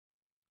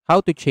How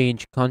to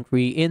change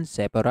country in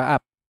Sephora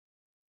app.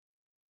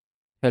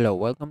 Hello,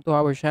 welcome to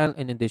our channel,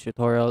 and in this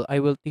tutorial I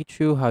will teach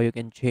you how you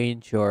can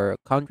change your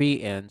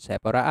country in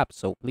Sephora app.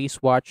 So please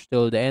watch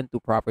till the end to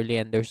properly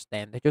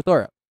understand the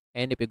tutorial.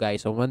 And if you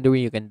guys are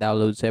wondering, you can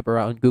download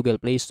Sephora on Google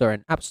Play Store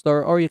and App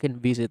Store, or you can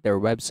visit their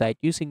website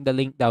using the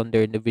link down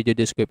there in the video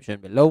description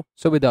below.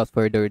 So without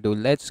further ado,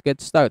 let's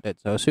get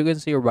started. So as you can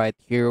see right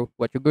here,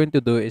 what you're going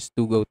to do is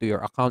to go to your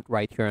account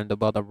right here in the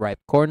bottom right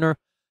corner,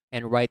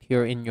 and right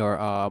here in your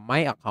my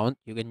account,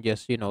 you can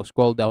just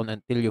scroll down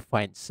until you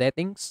find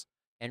settings,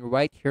 and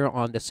right here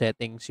on the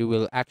settings you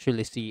will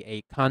actually see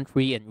a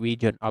country and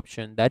region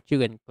option that you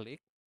can click.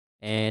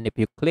 And if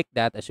you click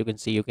that, as you can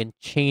see, you can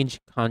change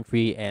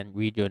country and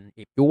region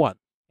if you want.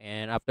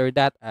 And after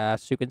that,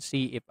 as you can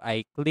see, if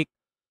I click,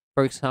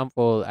 for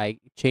example, I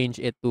change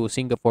it to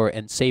Singapore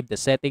and save the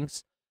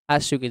settings,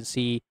 as you can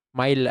see,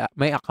 my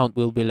account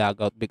will be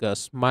logged out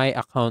because my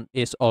account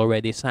is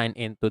already signed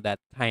into that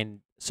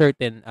kind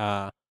certain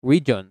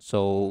region,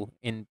 so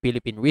in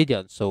Philippine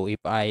region. So if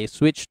I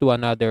switch to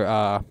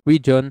another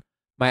region,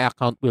 my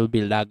account will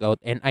be logged out,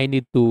 and I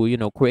need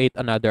to create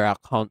another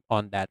account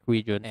on that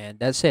region. And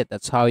that's it.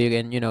 That's how you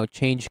can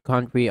change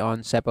country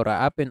on Sephora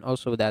app. And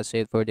also, that's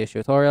it for this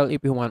tutorial.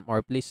 If you want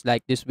more, please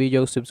like this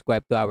video,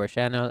 subscribe to our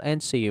channel,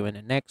 and see you in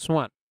the next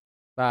one.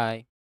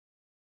 Bye.